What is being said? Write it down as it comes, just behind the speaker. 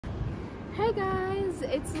Hey guys,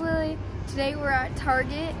 it's Lily. Today we're at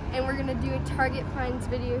Target and we're gonna do a Target finds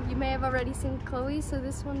video. You may have already seen Chloe, so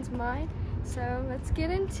this one's mine. So let's get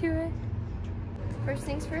into it. First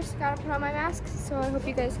things first, gotta put on my mask, so I hope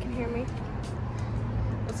you guys can hear me.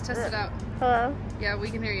 Let's test it out. Hello? Yeah, we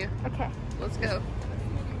can hear you. Okay. Let's go.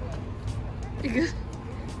 You good?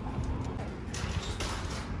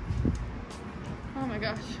 Oh my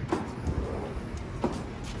gosh.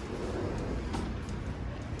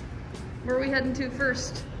 Where are we heading to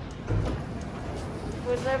first?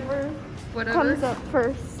 Whatever Whatever. comes up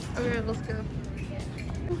first. Okay, let's go.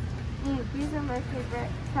 These are my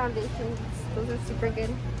favorite foundations. Those are super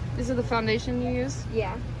good. These are the foundation you use?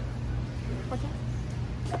 Yeah. What's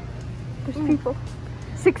that? There's people.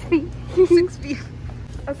 6 feet. 6 feet.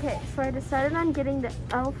 Okay, so I decided on getting the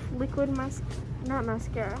e.l.f. liquid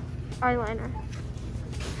eyeliner.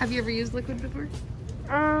 Have you ever used liquid before?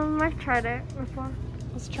 I've tried it before.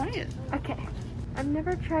 Let's try it. Okay. I've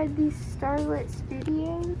never tried these Starlit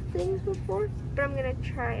Studio things before, but I'm gonna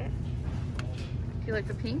try it. Do you like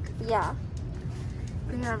the pink? Yeah.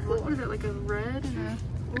 They have, what is it, like a red and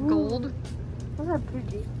a gold? Those are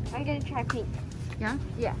pretty. I'm gonna try pink. Yeah?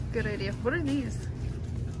 Yeah. Good idea. What are these?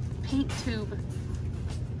 Paint tube.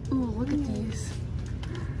 Ooh, look at these.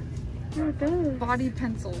 What are those? Body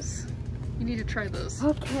pencils. You need to try those.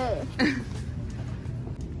 Okay.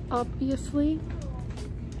 Obviously,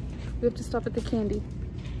 we have to stop at the candy.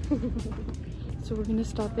 So we're gonna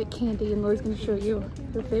stop at candy and Lily's gonna show you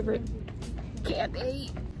her favorite candy.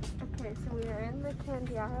 Okay, so we are in the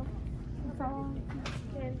candy aisle. It's all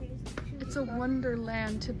candies. It's a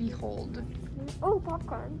wonderland to behold. Oh,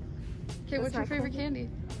 popcorn. Okay, what's your not favorite candy?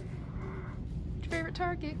 What's your favorite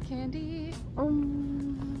Target candy?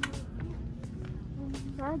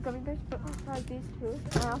 I like gummy bears, but I like these too.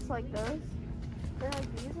 I also like those. I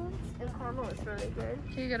like these ones, and caramel is really good.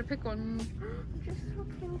 Okay, you gotta pick one. Just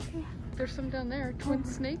okay. There's some down there. Twin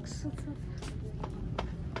snakes.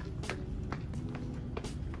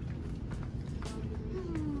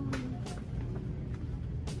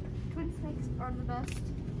 Twin snakes are the best.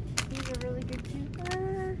 These are really good too.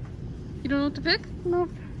 You don't know what to pick?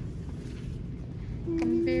 Nope.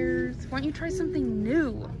 Gummy bears. Why don't you try something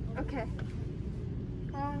new? Okay.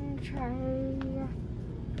 I'm try.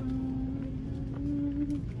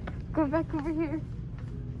 Go back over here.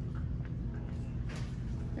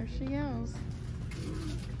 There she goes.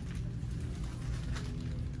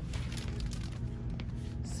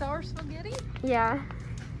 Sour spaghetti? Yeah.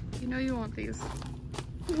 You know you want these.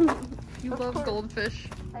 You love goldfish.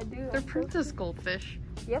 I do. They're princess goldfish.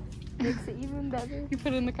 Yep. Makes it even better. You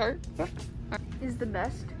put it in the cart? Yep. Is the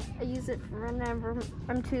best. I use it for whenever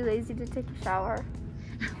I'm too lazy to take a shower.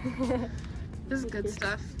 This is good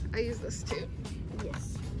stuff. I use this too.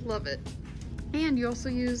 Yes. Love it. And you also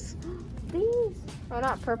use These. Oh,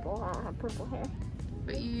 not purple. I don't have purple hair.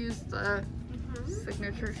 but you use the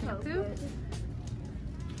signature So shampoo. good.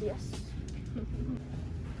 Yes.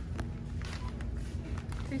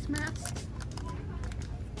 Face mask.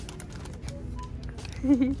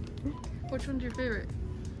 Which one's your favorite?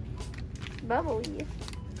 Bubbly.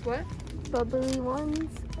 What? Bubbly ones.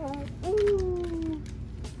 Ooh.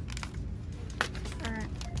 Alright.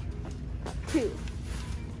 2.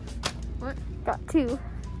 What? Got 2.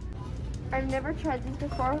 I've never tried these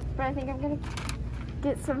before, but I think I'm gonna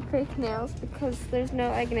get some fake nails because there's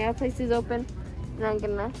no like nail places open, and I'm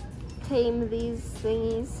gonna tame these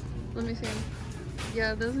thingies. Let me see them.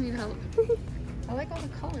 Yeah, those need help. I like all the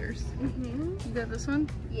colors. You got this one?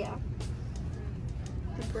 Yeah.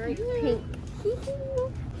 The bright pink.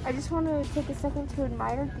 I just want to take a second to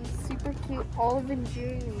admire these super cute Olive and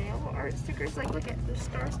June nail art stickers. Like, look at the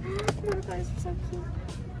stars. Those guys are so cute.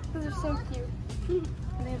 Those are so cute.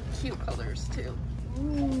 And they have cute colors too.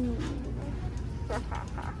 Ooh.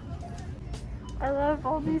 I love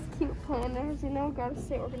all these cute planners, you know, gotta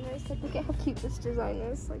stay organized. Like, look at how cute this design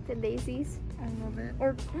is, like the daisies. I love it.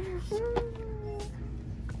 Or,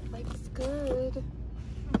 Looks good.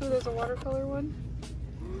 Oh, there's a watercolor one.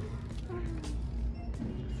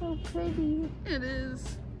 so pretty. It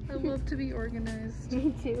is. I love to be organized.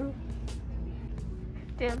 Me too.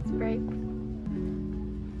 Dance break.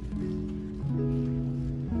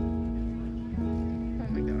 Oh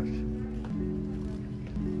my gosh.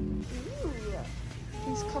 Ooh.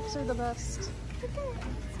 These cups are the best. Look at it,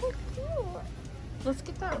 it's so cute. Let's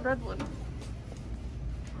get that red one.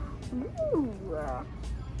 Ooh.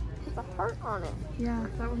 With a heart on it. Yeah,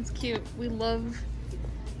 that one's cute. We love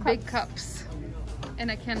big cups.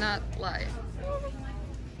 And I cannot lie.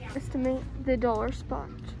 Estimate the dollar spot.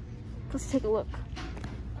 Let's take a look.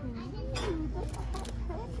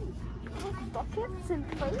 buckets and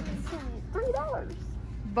plates and $3.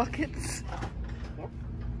 Buckets. Yep.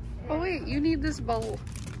 Oh wait, you need this bowl.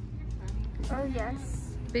 Oh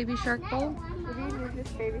yes. Baby shark bowl? We do need this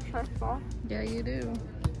baby shark ball. Yeah, you do.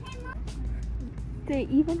 They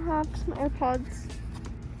even have some AirPods.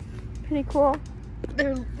 Pretty cool.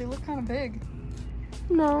 They look kind of big.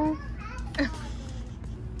 No.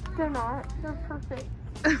 They're not. They're perfect.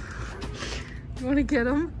 You want to get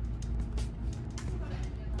them?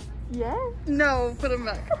 Yes. No, put them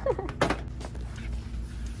back.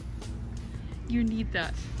 You need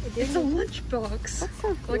that. It's a lunchbox. That's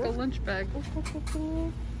so cute. Like a lunch bag. It's like a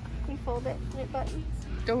thingy. You fold it and it buttons.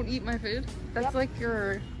 Don't eat my food. That's Yep. like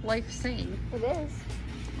your life saying. It is.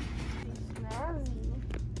 Snazzy.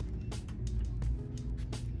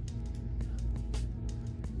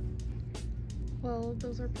 Well,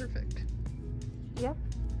 those are perfect. Yep.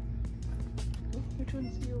 Which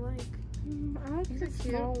ones do you like? I like These the are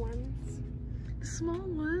cute. small ones. The small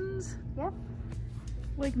ones? Yep.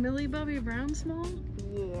 Like Millie Bobby Brown small?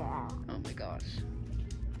 Yeah. Oh my gosh.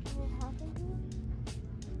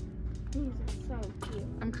 These are so cute.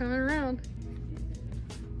 I'm coming around.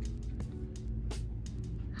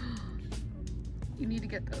 You need to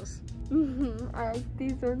get those. I like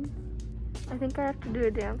these ones. I think I have to do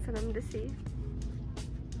a dance in them to see.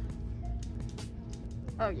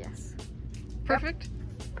 Oh yes. Perfect?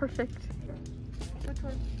 Perfect. Which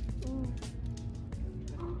one?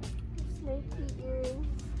 Snaky earrings.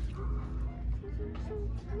 These are so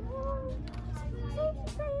cute. Safety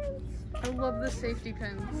pins. I love the safety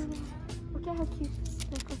pins. Look at how cute this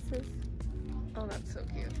necklace is. Oh, that's so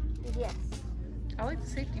cute. Yes. I like the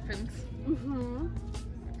safety pins.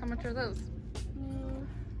 How much are those?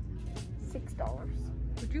 $6.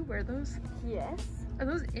 Would you wear those? Yes. Are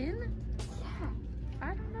those in? Yeah.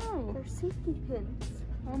 I don't know. They're safety pins.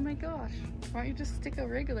 Oh my gosh. Why don't you just stick a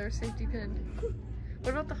regular safety pin?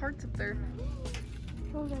 What about the hearts up there?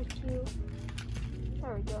 Oh, they're cute.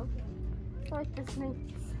 There we go. I like the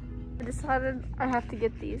snakes. I decided I have to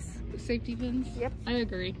get these. The safety pins? Yep. I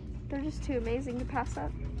agree. They're just too amazing to pass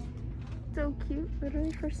up. So cute.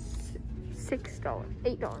 Literally for $6.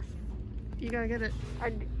 $8. You gotta get it. I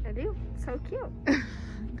do. So cute.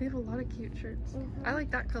 They have a lot of cute shirts. Mhm. I like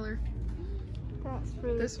that color. That's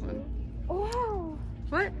really This cute. one. Oh, wow.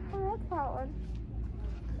 What? I like that one.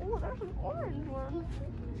 Oh, there's an orange one.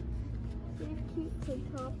 They have cute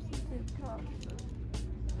tank tops and tank tops.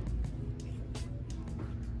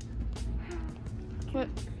 What?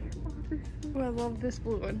 Oh, I love this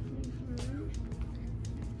blue one.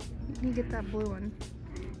 Let me get that blue one.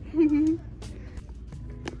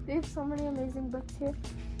 They have so many amazing books here.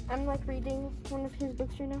 I'm like reading one of his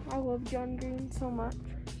books right now. I love John Green so much.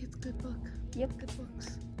 It's a good book. Yep. Good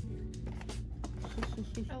books.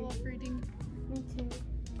 I love reading. Me too.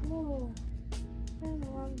 Oh, I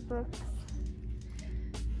love books.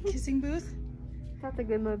 Kissing Booth? That's a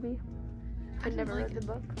good movie. I didn't never like read it. the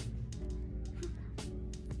book.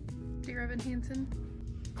 Dear Evan Hansen.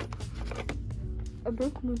 I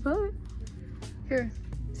broke my butt. Here,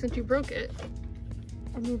 since you broke it,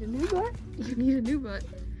 I need a new butt. you need a new butt.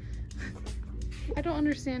 I don't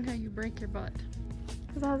understand how you break your butt.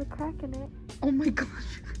 Because I have a crack in it. Oh my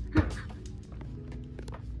gosh.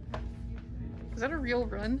 Is that a real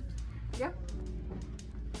run? Yep.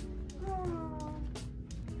 Oh.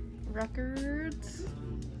 Records.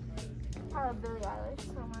 I love Billie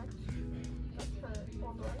Eilish so much. That's her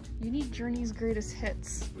old one. You need Journey's greatest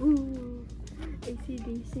hits. Ooh.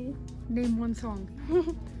 AC/DC. Name one song.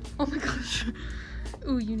 Oh my gosh.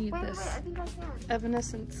 Ooh, you need Wait, this. I think I can.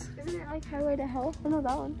 Evanescence. Isn't it like Highway to Hell? Oh no,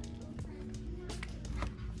 that one.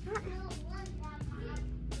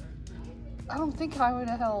 I don't think Highway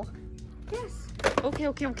to Hell. Yes. Okay.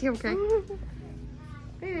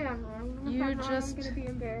 Maybe I'm wrong. If You I'm wrong, just- I'm gonna be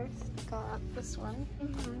embarrassed. Got this one.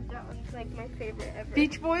 That one's like my favorite ever.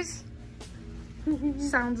 Beach Boys.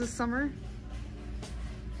 Sounds of Summer.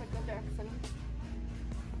 Michael Jackson.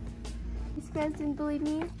 These guys didn't believe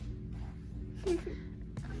me.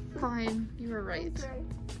 Fine, you were right. That's right.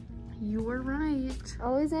 You were right.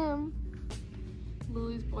 Always am.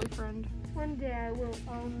 Lily's boyfriend. One day I will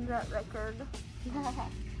own that record.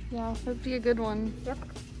 Yeah, that'd be a good one. Yep.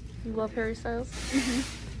 You love Harry Styles?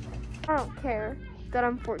 I don't care that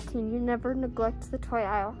I'm 14. You never neglect the toy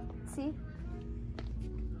aisle. See?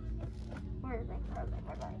 Where are they? Where are they?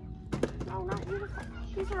 Where are they? No, not unicorn.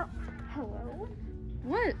 These are... Hello?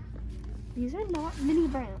 What? These are not mini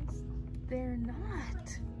brands. They're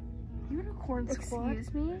not. Unicorn Squad.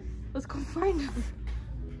 Excuse me? Let's go find them.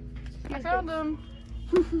 I found them.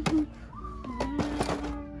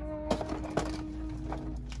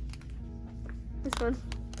 This one.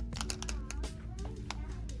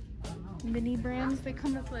 mini brands. They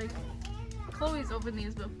come with like, Chloe's opened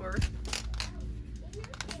these before.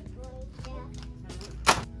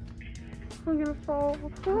 I'm gonna fall.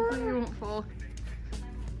 Hopefully you won't fall.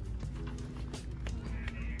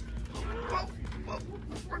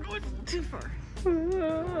 We're going too far.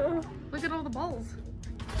 Look at all the balls.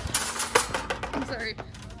 I'm sorry.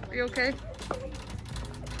 Are you okay?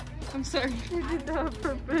 I'm sorry. You did that on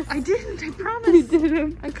purpose. I didn't, I promise. You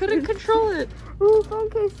didn't. I couldn't control it. Ooh, phone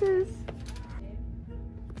cases.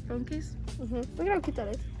 Phone case? Look at how cute that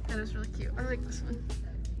is. That is really cute. I like this one.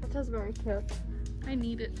 That is very cute. I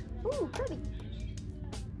need it. Ooh, pretty.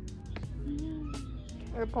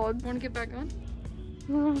 AirPods. Want to get back on?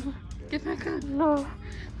 No. Get back on, No.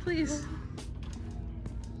 please.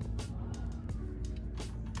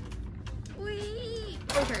 Whee!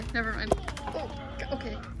 Okay, never mind. Oh,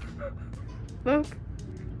 okay. Look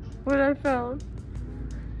what I found.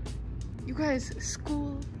 You guys,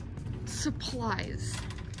 school supplies.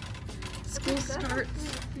 School starts.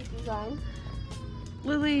 Cute design.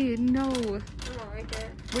 Lily, no. I don't like it.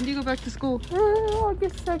 When do you go back to school?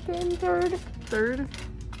 August 2nd, 3rd. 3rd?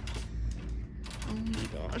 Oh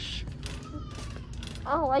my gosh.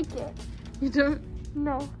 I don't like it. You don't?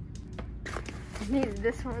 No. I needed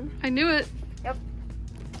this one. I knew it. Yep.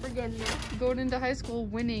 We're getting there. Going into high school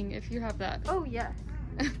winning if you have that. Oh, yeah.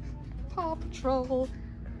 Paw Patrol.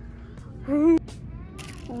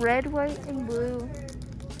 Red, white, and blue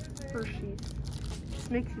Hershey's. This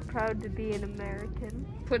makes you proud to be an American.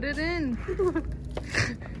 Put it in.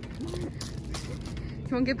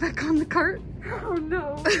 You want to get back on the cart? Oh,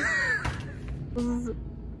 no.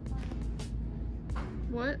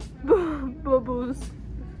 What? Bubbles.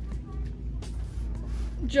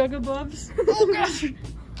 Jugabubs. Oh gosh.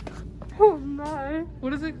 Oh, my.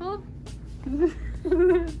 What is it called?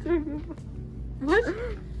 Jugabubs. What?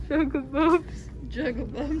 Jugabubs.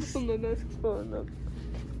 Jugabubs. On the next phone up.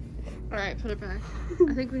 Alright, put it back.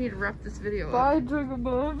 I think we need to wrap this video up. Bye,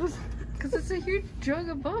 Jugabubs. Because it's a huge jug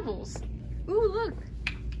of bubbles. Ooh, look.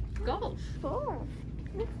 Golf. Oh,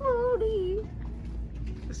 it's floaty.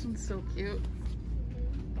 This one's so cute.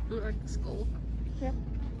 Ooh, I like the skull. Yep.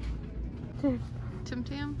 Tim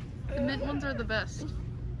Tam? The mint ones are the best.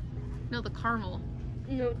 No, the caramel.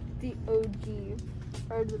 No, the OG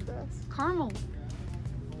are the best. Caramel.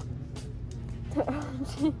 The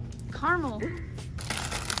OG. Caramel.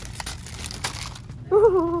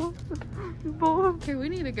 Both. Okay, we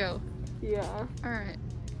need to go. Yeah. Alright.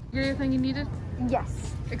 You got everything you needed?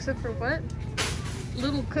 Yes. Except for what?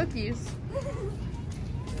 Little cookies.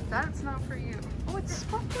 That's not for you. Oh, it's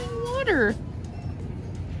sparkling water.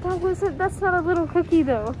 That's not a little cookie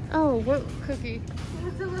though. Oh, what cookie?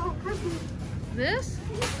 It's a little cookie. This?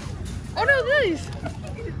 Oh no, these!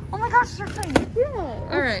 Oh my gosh, they're tiny. Yeah.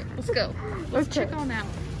 Alright, let's go. Let's Okay. check on out.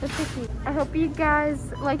 That's cookie. I hope you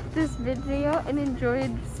guys liked this video and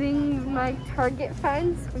enjoyed seeing my Target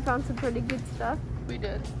finds. We found some pretty good stuff. We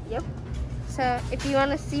did. Yep. So if you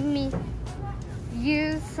want to see me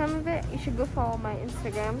use some of it, you should go follow my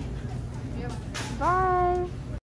Instagram. Yep. Bye.